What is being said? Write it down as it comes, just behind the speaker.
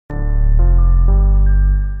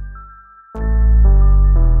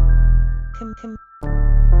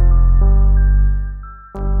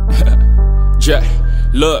Jack,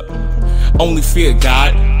 look, only fear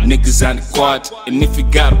God, niggas Handikwate. And if you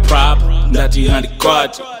got a problem, that's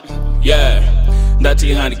Handikwate. Yeah, that's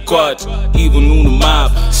Handikwate. Even on the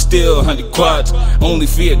mob, still Handikwate. Only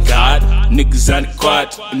fear God, niggas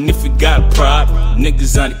Handikwate. And if you got a problem,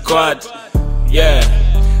 niggas Handikwate. Yeah,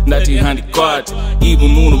 that's Handikwate.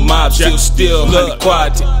 Even on the mob, still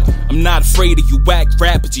Handikwate. I'm not afraid of you whack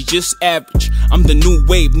rappers, you just average. I'm the new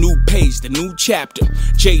wave, new page, the new chapter.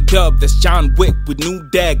 J-Dub, that's John Wick with new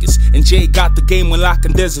daggers. And Jay got the game unlocked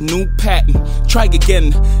and there's a new pattern. Try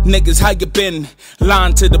again, niggas, how you been?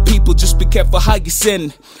 Lying to the people, just be careful how you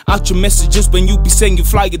send out your messages when you be saying you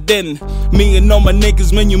flyer then. Me and all my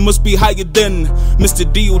niggas, man, you must be higher than Mr.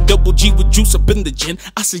 D-O-double-G with juice up in the gin.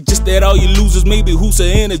 I suggest that all you losers, maybe who's an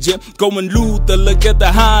energy. Going Luther, look at the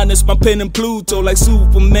highness, my pen and Pluto like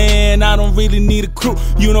Superman. I don't really need a crew,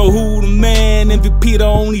 you know who the man, MVP the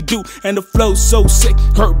only do. And the flow so sick,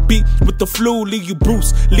 hurt beat with the flu, leave you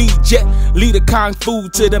Bruce, lead jet, lead the kung fu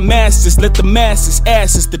to the masses. Let the masses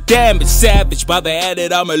asses the damage, savage. By the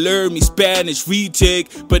edit I'ma learn me Spanish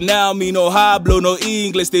retake, but now me no hablo, no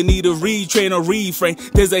English. They need a retrain or refrain,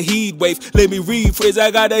 there's a heat wave, let me rephrase.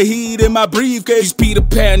 I got a heat in my briefcase. These Peter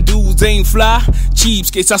Pan dudes ain't fly,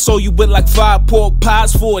 cheapskates. I saw you with like 5 pork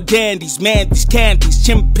pies, 4 dandies, man, these candies,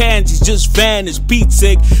 chimpanzees just vanish, beat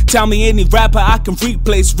sick. Tell me any rapper I can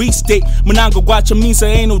replace, restate. Manango guacha means there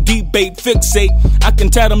ain't no debate, fixate. I can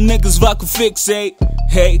tell them niggas if I can fixate.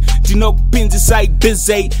 Hey, do you know pins inside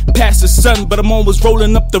busy? Past the sun, but I'm always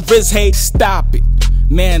rolling up the wrist. Hey, stop it.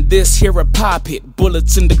 Man, this here a pop hit.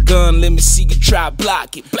 Bullets in the gun, let me see you try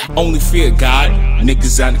block it. Only fear God,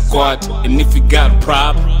 niggas Handikwate. And if you got a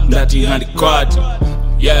problem, that's Handikwate.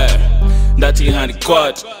 Yeah, that's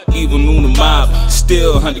Handikwate. Even on the mob,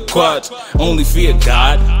 still Handikwate. Only fear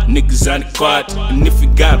God, niggas Handikwate. And if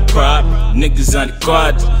you got a problem, niggas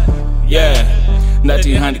Handikwate. Yeah, that's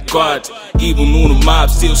Handikwate. Even on the mob,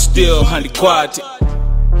 still Handikwate.